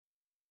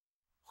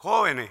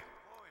Jóvenes,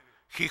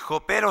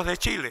 hijoperos de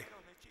Chile,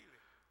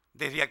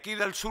 desde aquí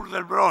del sur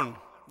del Bronx,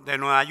 de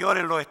Nueva York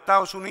en los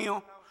Estados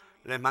Unidos,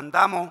 les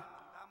mandamos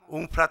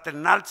un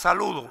fraternal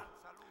saludo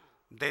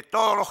de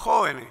todos los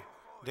jóvenes,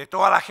 de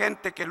toda la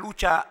gente que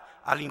lucha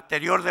al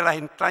interior de las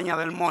entrañas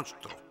del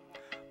monstruo.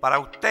 Para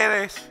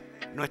ustedes,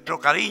 nuestro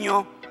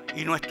cariño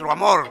y nuestro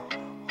amor,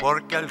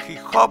 porque el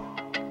hip hop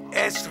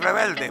es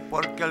rebelde,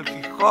 porque el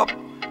hip hop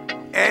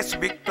es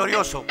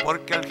victorioso,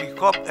 porque el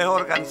hip hop es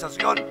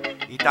organización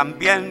y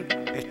también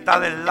está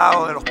del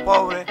lado de los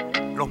pobres,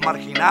 los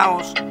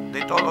marginados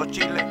de todo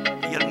Chile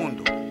y el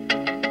mundo.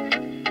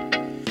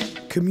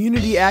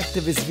 Community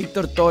activist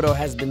Victor Toro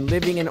has been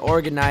living and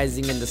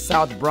organizing in the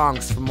South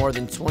Bronx for more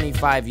than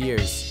 25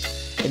 years.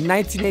 In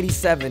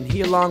 1987,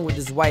 he, along with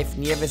his wife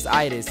Nieves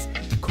Iris,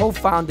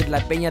 co-founded La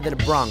Peña del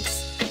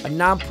Bronx, a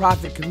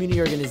non-profit community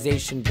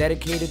organization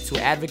dedicated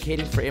to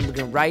advocating for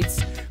immigrant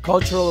rights,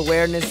 cultural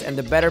awareness, and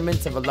the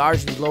betterment of a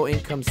largely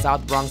low-income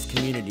South Bronx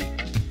community.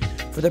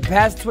 For the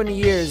past 20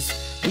 years,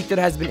 Victor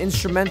has been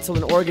instrumental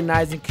in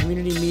organizing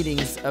community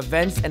meetings,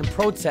 events, and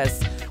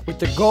protests with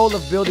the goal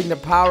of building the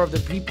power of the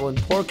people in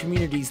poor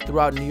communities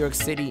throughout New York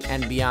City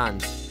and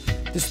beyond.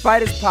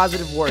 Despite his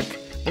positive work,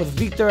 both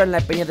Victor and La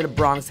Peña del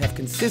Bronx have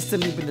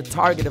consistently been the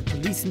target of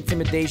police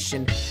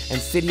intimidation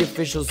and city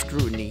official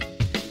scrutiny.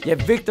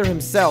 Yet Victor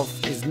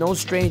himself is no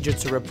stranger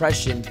to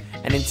repression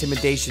and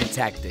intimidation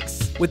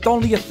tactics. With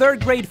only a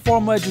third-grade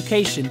formal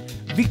education,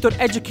 Victor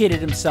educated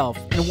himself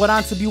and went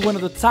on to be one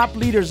of the top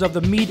leaders of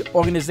the MEID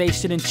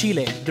organization in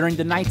Chile during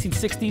the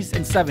 1960s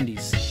and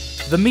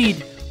 70s. The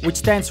MEID, which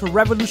stands for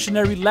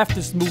Revolutionary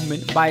Leftist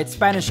Movement by its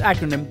Spanish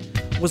acronym,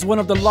 was one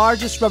of the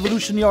largest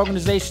revolutionary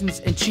organizations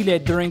in Chile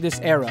during this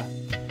era.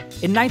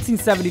 In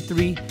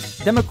 1973,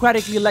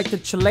 democratically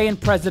elected Chilean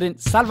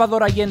President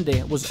Salvador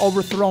Allende was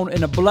overthrown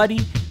in a bloody,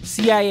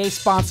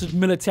 CIA-sponsored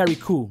military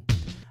coup.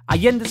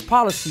 Allende's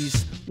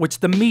policies, which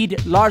the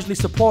MEID largely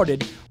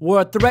supported,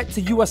 were a threat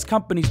to U.S.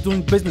 companies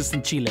doing business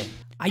in Chile.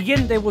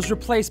 Allende was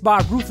replaced by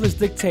a ruthless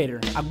dictator,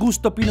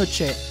 Augusto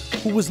Pinochet,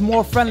 who was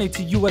more friendly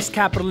to U.S.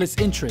 capitalist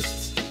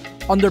interests.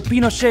 Under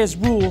Pinochet's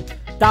rule,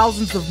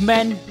 thousands of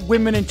men,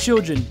 women, and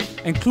children,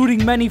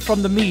 including many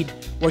from the MEID,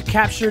 were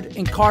captured,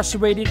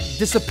 incarcerated,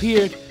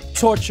 disappeared,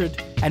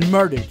 tortured, and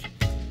murdered.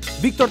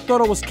 Victor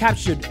Toro was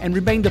captured and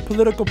remained a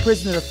political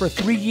prisoner for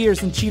 3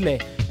 years in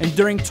Chile,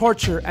 enduring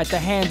torture at the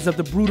hands of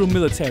the brutal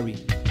military.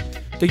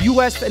 The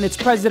US and its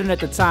president at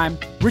the time,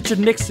 Richard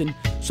Nixon,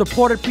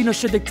 supported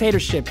Pinochet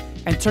dictatorship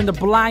and turned a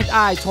blind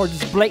eye towards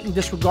his blatant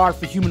disregard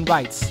for human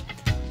rights.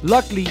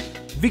 Luckily,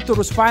 Victor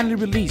was finally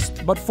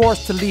released, but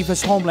forced to leave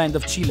his homeland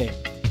of Chile.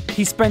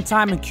 He spent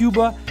time in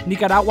Cuba,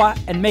 Nicaragua,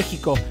 and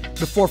Mexico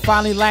before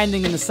finally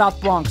landing in the South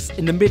Bronx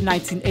in the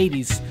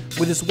mid-1980s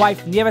with his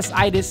wife Nieves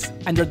Iris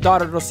and their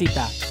daughter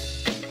Rosita.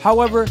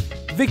 However,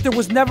 Victor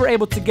was never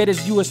able to get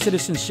his US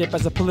citizenship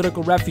as a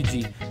political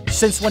refugee,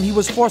 since when he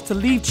was forced to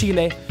leave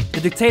Chile,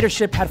 the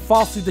dictatorship had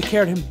falsely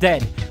declared him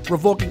dead,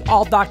 revoking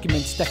all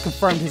documents that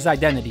confirmed his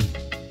identity.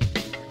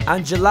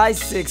 On July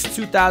 6,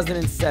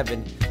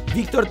 2007,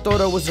 Victor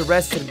Toro was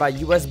arrested by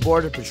US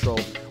Border Patrol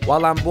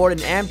while on board an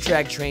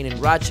Amtrak train in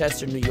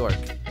Rochester, New York.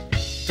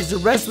 His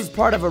arrest was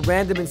part of a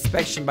random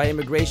inspection by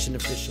immigration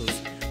officials,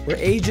 where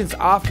agents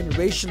often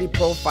racially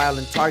profile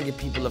and target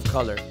people of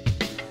color.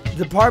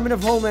 The Department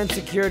of Homeland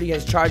Security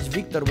has charged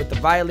Victor with the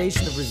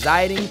violation of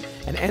residing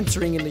and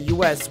entering in the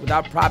US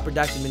without proper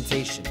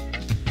documentation.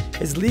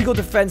 His legal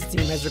defense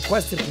team has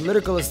requested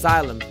political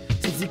asylum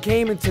since he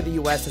came into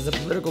the US as a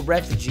political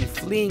refugee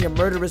fleeing a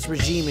murderous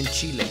regime in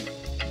Chile.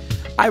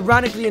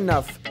 Ironically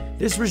enough,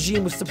 this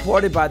regime was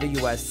supported by the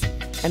US,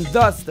 and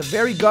thus the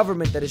very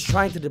government that is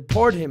trying to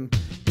deport him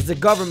is the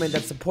government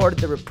that supported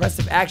the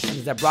repressive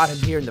actions that brought him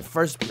here in the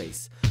first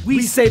place.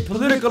 We say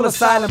political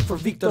asylum for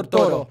Victor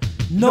Toro.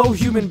 No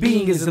human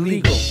being is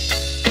illegal.